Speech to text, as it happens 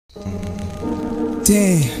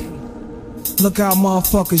Damn, look how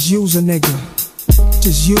motherfuckers use a nigga.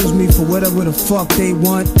 Just use me for whatever the fuck they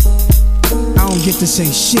want. I don't get to say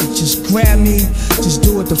shit, just grab me, just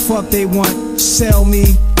do what the fuck they want, sell me,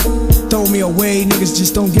 throw me away. Niggas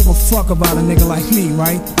just don't give a fuck about a nigga like me,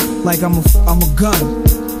 right? Like I'm a gun.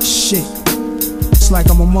 Shit, it's like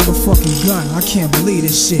I'm a motherfucking gun. I can't believe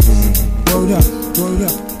this shit. Word up, word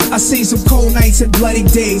up. I seen some cold nights and bloody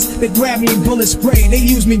days. They grab me and bullet spray. They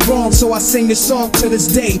use me wrong, so I sing this song to this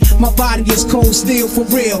day. My body is cold steel for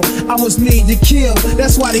real. I was made to kill.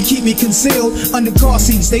 That's why they keep me concealed under car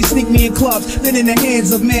seats. They sneak me in clubs, then in the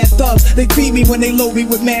hands of mad thugs. They feed me when they load me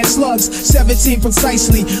with mad slugs. 17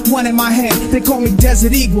 precisely, one in my head. They call me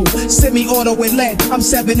Desert Eagle. Semi-auto and lead. I'm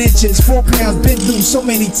 7 inches, 4 pounds. Been through so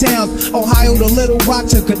many towns. Ohio to Little Rock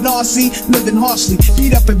to Canarsie. Living harshly,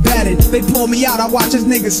 beat up and battered. They pull me out, I watch as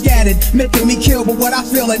niggas scattered, making me kill, but what I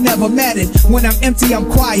feel it never mattered. When I'm empty, I'm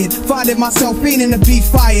quiet, finding myself fiending to be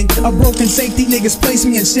fired. A broken safety, niggas place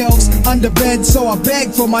me in shelves under bed, so I beg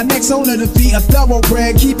for my next owner to be a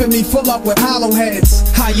thoroughbred, keeping me full up with hollow heads.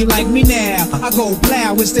 How you like me now? I go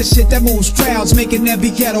plow, it's that shit that moves crowds, making every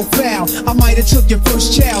ghetto foul. I might have took your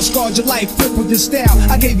first child, scarred your life, crippled your style.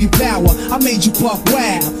 I gave you power, I made you buck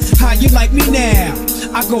wow. How you like me now?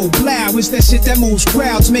 I go blow, it's that shit that moves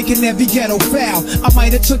crowds, making every ghetto foul. I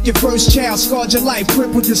might have took your first child, scarred your life,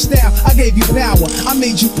 crippled your style. I gave you power, I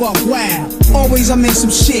made you buck wow. Always I'm in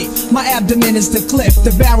some shit, my abdomen is the clip,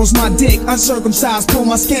 the barrel's my dick, uncircumcised, pull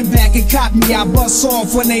my skin back and cock me. I bust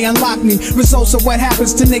off when they unlock me, results of what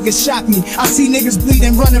happens to niggas shock me. I see niggas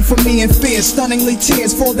bleeding, running from me in fear, stunningly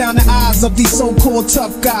tears fall down the eyes of these so-called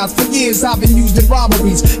tough guys. For years I've been used in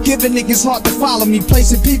robberies, giving niggas heart to follow me,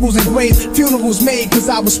 placing peoples in graves, funerals made cause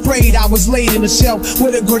I was sprayed. I was laid in a shell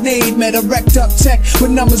with a grenade, met a wrecked up tech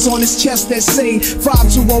with numbers on his chest that say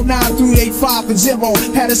 5209-385 and 0.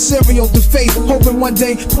 Had a serial to face, hoping one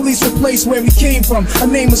day police replace where he came from. A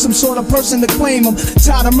name of some sort of person to claim him.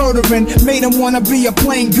 Tired of murdering, made him wanna be a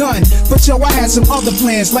plain gun. But yo, I had some other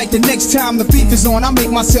plans, like the next time the beef is on, I make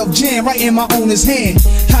myself jam right in my owner's hand.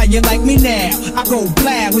 How you like me now? I go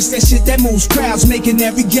blow, it's that shit that moves crowds, making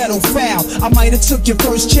every ghetto foul. I might have took your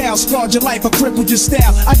first child, scarred your life, or crippled your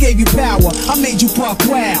style. I gave you power, I made you buck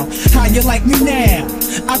wow. How you like me now?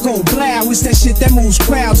 I go blow, it's that shit that moves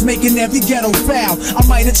crowds, making every ghetto foul. I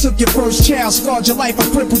might have took your first child, scarred your life, or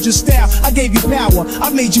crippled your style. I gave you power, I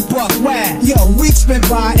made you buck wow. Yo, weeks been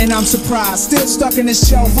by and I'm surprised, still stuck in this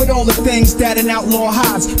shelf with all the things that an outlaw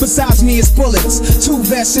hides. Besides me is bullets, 2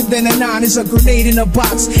 vests and then a 9 is a grenade in a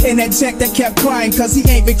box. And that tech that kept crying cause he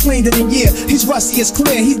ain't been cleaned in a year. He's rusty as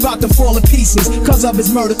clear, he's about to fall to pieces cause of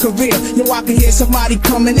his murder career. Yo, I can hear somebody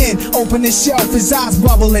coming in, open his shelf, his eyes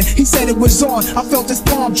bubbling. He said it was on, I felt his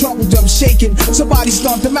palm troubled up, shaking. Somebody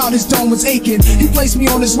stomped him out, his dome was aching. He placed me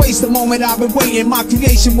on his waist the moment I've been waiting. My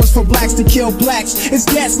creation was for blacks to kill blacks. It's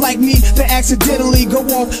cats like me that accidentally go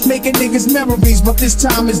off making niggas memories, but this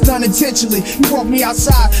time it's done intentionally. He walked me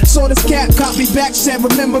outside, saw this cat, caught me back, said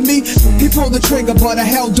remember me? He pulled the trigger but I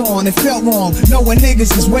held on, it felt wrong, knowing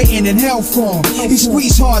niggas is waiting in hell for him. He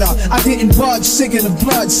squeezed harder, I didn't budge, sick of the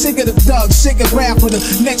blood, sick of the thugs, sick of rap for the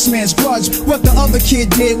next man's grudge. What the other kid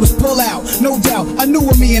did was pull out, no doubt. I knew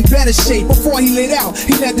of me in better shape before he lit out.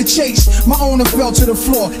 He led the chase, my owner fell to the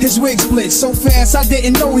floor, his wig split so fast I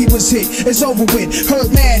didn't know he was hit. It's over with,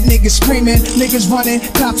 heard mad niggas screaming, niggas running,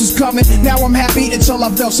 cops was coming. Now I'm happy until I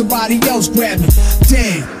felt somebody else grab me.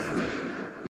 Damn.